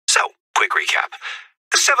quick recap.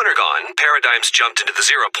 The 7 are gone, Paradigm's jumped into the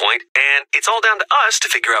 0 point, and it's all down to us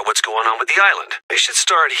to figure out what's going on with the island. We should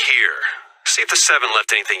start here. See if the 7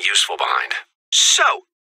 left anything useful behind. So,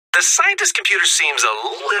 the scientist computer seems a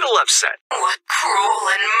little upset. What cruel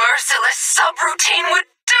and merciless subroutine would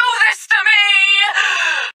do this to me?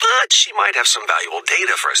 But she might have some valuable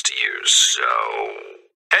data for us to use, so...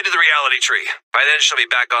 Head to the reality tree. By then she'll be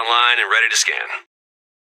back online and ready to scan.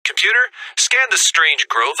 Computer, scan the strange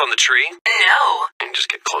growth on the tree. No. And just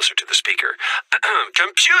get closer to the speaker.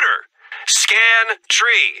 Computer, scan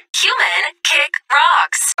tree. Human, kick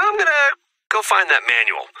rocks. I'm gonna go find that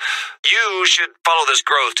manual. You should follow this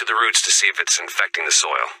growth to the roots to see if it's infecting the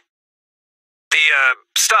soil. The,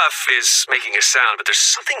 stuff is making a sound, but there's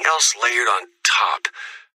something else layered on top.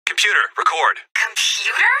 Computer, record.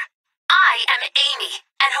 Computer? I am Amy,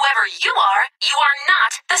 and whoever you are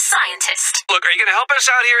not the scientist. Look, are you gonna help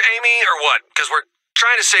us out here, Amy, or what? Because we're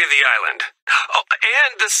trying to save the island. Oh,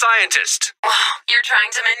 and the scientist. Wow, you're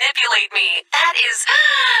trying to manipulate me. That is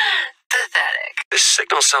pathetic. This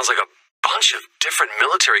signal sounds like a bunch of different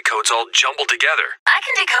military codes all jumbled together. I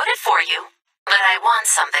can decode it for you, but I want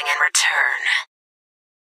something in return.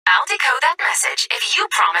 I'll decode that message if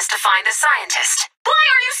you promise to find the scientist. Why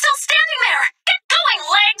are you still standing there? Get going,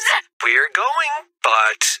 legs! We're going,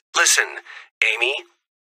 but listen, Amy,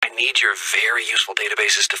 I need your very useful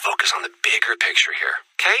databases to focus on the bigger picture here,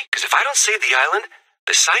 okay? Because if I don't save the island,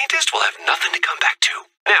 the scientist will have nothing to come back to.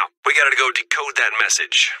 Now, we gotta go decode that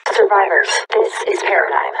message. Survivors, this is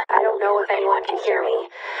Paradigm. I don't know if anyone can hear me,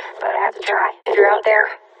 but I have to try. If you're out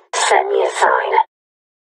there, send me a sign.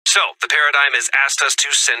 So, the Paradigm has asked us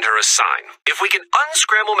to send her a sign. If we can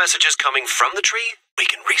unscramble messages coming from the tree, we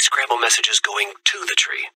can rescramble messages going to the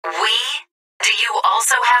tree. We? Do you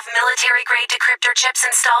also have military-grade decryptor chips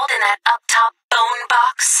installed in that up-top bone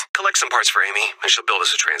box? Collect some parts for Amy, and she'll build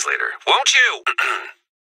us a translator. Won't you?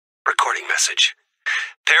 Recording message.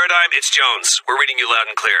 Paradigm, it's Jones. We're reading you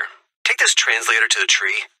loud and clear. Take this translator to the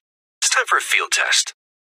tree. It's time for a field test.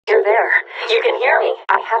 You're there. You can hear me.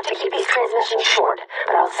 I have to keep these transmissions short,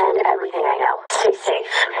 but I'll send everything I know. Stay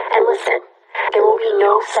safe. And listen, there will be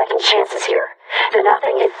no second chances here. The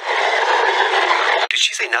nothing is... Did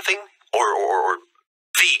she say nothing? Or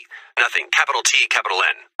V? Nothing. Capital T, capital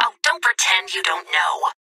N. Oh, don't pretend you don't know.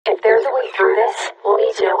 If there's a way through this, we'll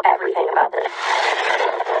need to know everything about this.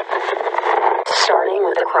 Starting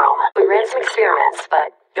with the Chrome. We ran some experiments,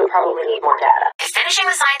 but you'll probably need more data. If finishing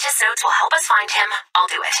the scientist's notes will help us find him, I'll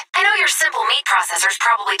do it. I know your simple meat processors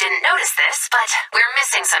probably didn't notice this, but we're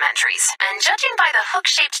missing some entries. And judging by the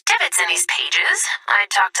hook-shaped divots in these pages, I'd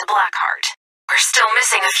talk to Blackheart. We're still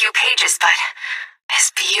missing a few pages, but his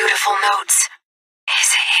beautiful notes,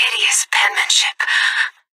 his hideous penmanship.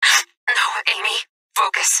 No, Amy,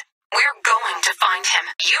 focus. We're going to find him.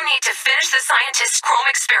 You need to finish the scientist's Chrome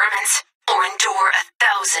experiments, or endure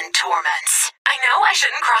 1,000 torments. I know I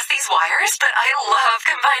shouldn't cross these wires, but I love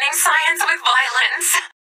combining science with violence.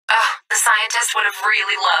 Oh, the scientist would have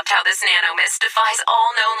really loved how this nanomist defies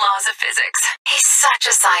all known laws of physics. He's such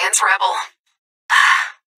a science rebel.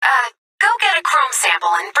 Go get a Chrome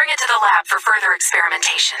sample and bring it to the lab for further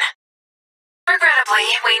experimentation. Regrettably,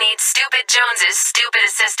 we need Stupid Jones's stupid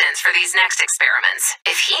assistance for these next experiments.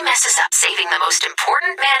 If he messes up saving the most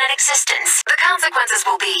important man in existence, the consequences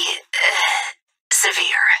will be,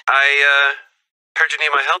 severe. I heard you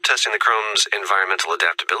need my help testing the Chrome's environmental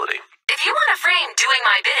adaptability. If you want to frame doing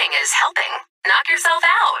my bidding as helping, knock yourself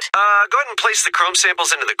out. Go ahead and place the Chrome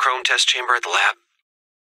samples into the Chrome test chamber at the lab.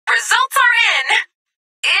 Results are in.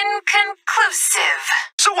 Inconclusive.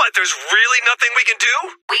 So what, there's really nothing we can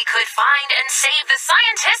do? We could find and save the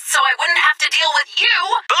scientist so I wouldn't have to deal with you.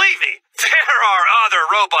 Believe me, there are other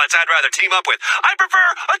robots I'd rather team up with. I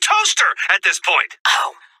prefer a toaster at this point.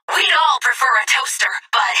 Oh, we'd all prefer a toaster,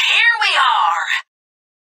 but here we are.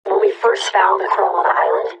 When we first found the Chrome on the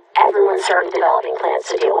island, everyone started developing plans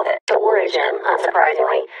to deal with it. The Origin,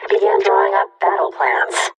 unsurprisingly, began drawing up battle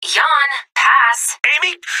plans. Yawn. Pass.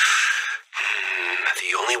 Amy?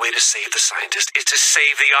 The only way to save the scientist is to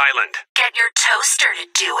save the island. Get your toaster to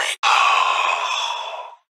do it.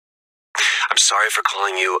 Oh. I'm sorry for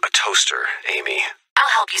calling you a toaster, Amy.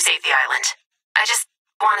 I'll help you save the island. I just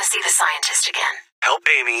want to see the scientist again. Help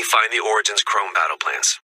Amy find the Origin's Chrome battle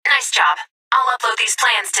plans. Nice job. I'll upload these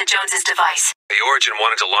plans to Jones's device. The Origin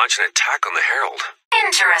wanted to launch an attack on the Herald.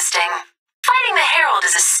 Interesting. Fighting the Herald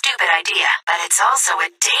is a stupid idea, but it's also a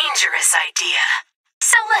dangerous idea.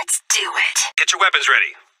 So let's do it. Get your weapons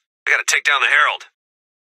ready. We gotta take down the Herald.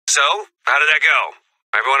 So, how did that go?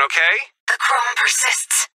 Everyone okay? The Chrome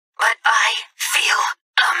persists, but I feel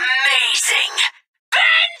amazing.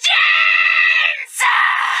 Vengeance!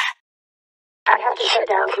 have to shut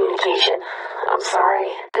down communication. I'm sorry.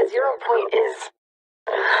 The 0 point is...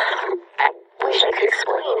 I wish I could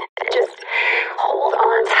explain. Just hold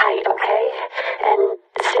on tight, okay? And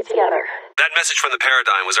stick together. That message from the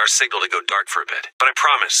Paradigm was our signal to go dark for a bit. But I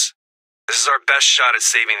promise, this is our best shot at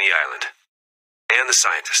saving the island. And the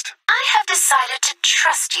scientist. I have decided to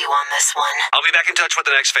trust you on this one. I'll be back in touch when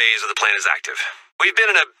the next phase of the plan is active. We've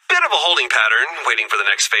been in a bit of a holding pattern, waiting for the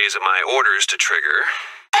next phase of my orders to trigger.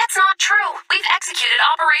 That's not true. We've executed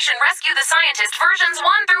Operation Rescue the Scientist versions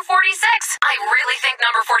 1 through 46. I really think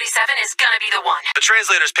number 47 is gonna be the one. The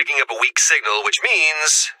translator's picking up a weak signal, which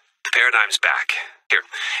means the Paradigm's back. Here,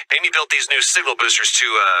 Amy built these new signal boosters to,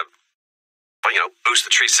 boost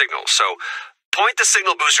the tree signal. So, point the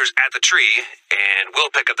signal boosters at the tree, and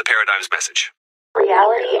we'll pick up the Paradigm's message.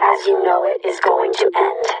 Reality as you know it is going to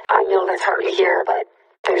end. I know that's hard to hear, but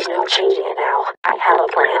there's no changing it now. I have a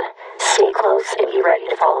plan. Stay close and be ready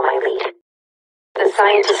to follow my lead. The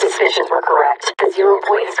scientist's suspicions were correct. The 0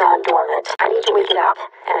 point has gone dormant. I need to wake it up,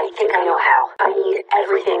 and I think I know how. I need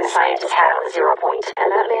everything the scientist had on the 0 point.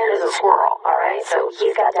 And that man is a squirrel, alright? So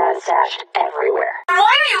he's got data stashed everywhere. Why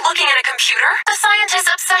are you looking at a computer? The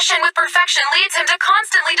scientist's obsession with perfection leads him to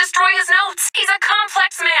constantly destroy his notes. He's a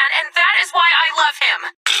complex man, and that is why I love him.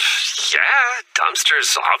 Yeah,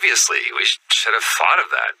 dumpsters, obviously. We should have thought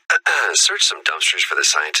of that. Search some dumpsters for the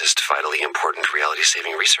scientist's vitally important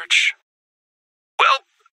reality-saving research. Well,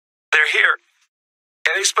 they're here.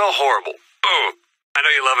 And they smell horrible. Ugh. I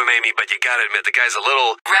know you love him, Amy, but you gotta admit, the guy's a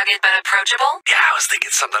little... Rugged but approachable? Yeah, I was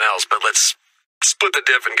thinking something else, but let's split the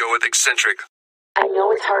diff and go with eccentric. I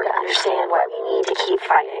know it's hard to understand why we need to keep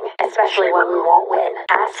fighting, especially when we won't win.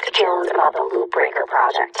 Ask Jones about the Loop Breaker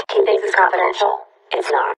project. He thinks it's confidential.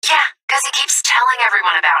 It's not. Yeah, because he keeps telling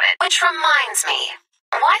everyone about it. Which reminds me,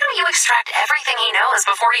 why don't you extract everything he knows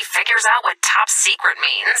before he figures out what top secret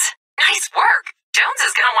means? Nice work. Jones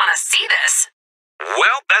is gonna want to see this.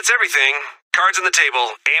 Well, that's everything. Cards on the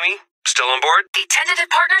table. Amy, still on board? The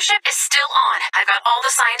tentative partnership is still on. I've got all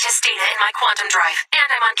the scientist data in my quantum drive, and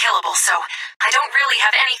I'm unkillable, so I don't really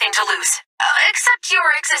have anything to lose. Except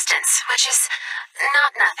your existence, which is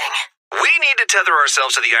not nothing. We need to tether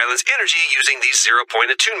ourselves to the island's energy using these 0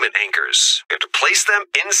 point attunement anchors. We have to place them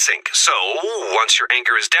in sync. So, once your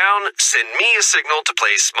anchor is down, send me a signal to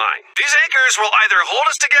place mine. These anchors will either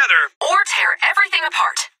hold us together or tear everything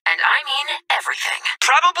apart. And I mean everything.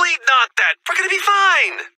 Probably not that. We're gonna be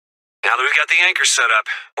fine. Now that we've got the anchor set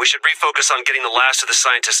up, we should refocus on getting the last of the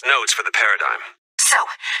scientist's notes for the Paradigm. So,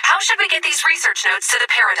 how should we get these research notes to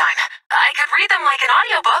the Paradigm? I could read them like an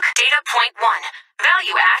audiobook. Data point 1.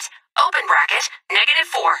 Value at... open bracket,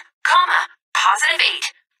 -4, comma,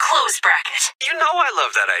 +8, close bracket. You know I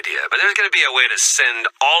love that idea, but there's going to be a way to send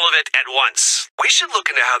all of it at once. We should look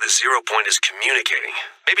into how the 0 point is communicating.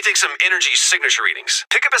 Maybe take some energy signature readings.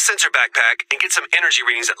 Pick up a sensor backpack and get some energy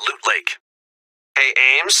readings at Loot Lake. Hey,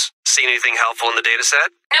 Ames, seen anything helpful in the data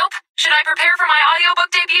set? Nope. Should I prepare for my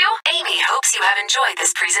audiobook debut? Amy hopes you have enjoyed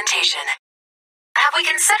this presentation. Have we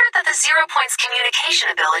considered that the 0 point's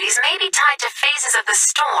communication abilities may be tied to phases of the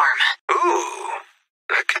storm? Ooh,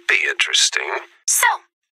 that could be interesting. So,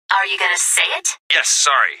 are you gonna say it? Yes,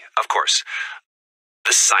 sorry, of course.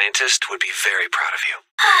 The scientist would be very proud of you.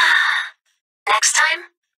 Next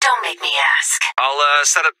time, don't make me ask. I'll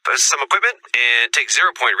set up some equipment and take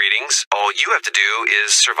 0 point readings. All you have to do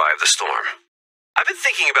is survive the storm. I've been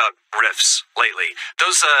thinking about rifts lately.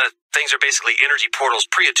 Those things are basically energy portals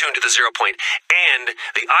pre-attuned to the 0 point and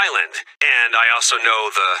the island. And I also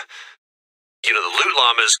know the loot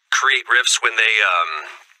llamas create rifts when they,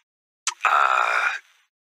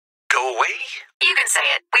 go away? You can say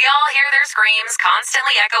it. We all hear their screams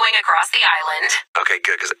constantly echoing across the island. Okay,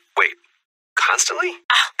 good, wait, constantly?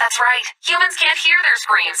 Oh, that's right. Humans can't hear their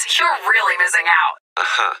screams. You're really missing out.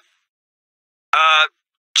 Uh-huh.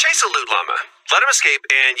 Chase a loot llama. Let him escape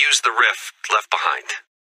and use the rift left behind.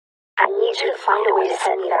 I need you to find a way to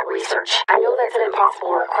send me that research. I know that's an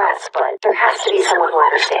impossible request, but there has to be someone who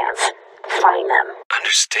understands. Find them.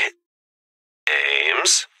 Understand?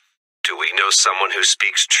 Ames? Do we know someone who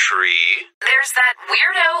speaks tree? There's that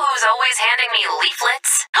weirdo who's always handing me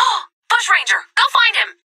leaflets. Oh, Bush Ranger, go find him!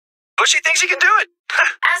 Bushy thinks he can do it.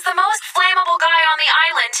 As the most flammable guy on the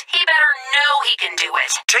island, he better know he can do it.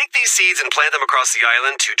 Take these seeds and plant them across the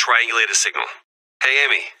island to triangulate a signal. Hey,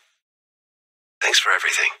 Amy. Thanks for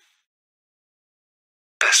everything.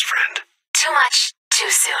 Best friend. Too much, too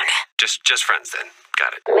soon. Just friends, then.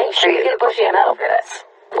 Got it. Make sure you get Bushy a medal for this.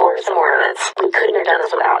 Or some ornaments. We couldn't have done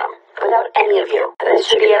this without him. Without any of you. This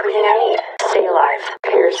should be everything I need. Stay alive.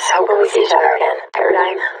 Here's hoping we see each other again.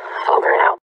 Paradigm, over and out.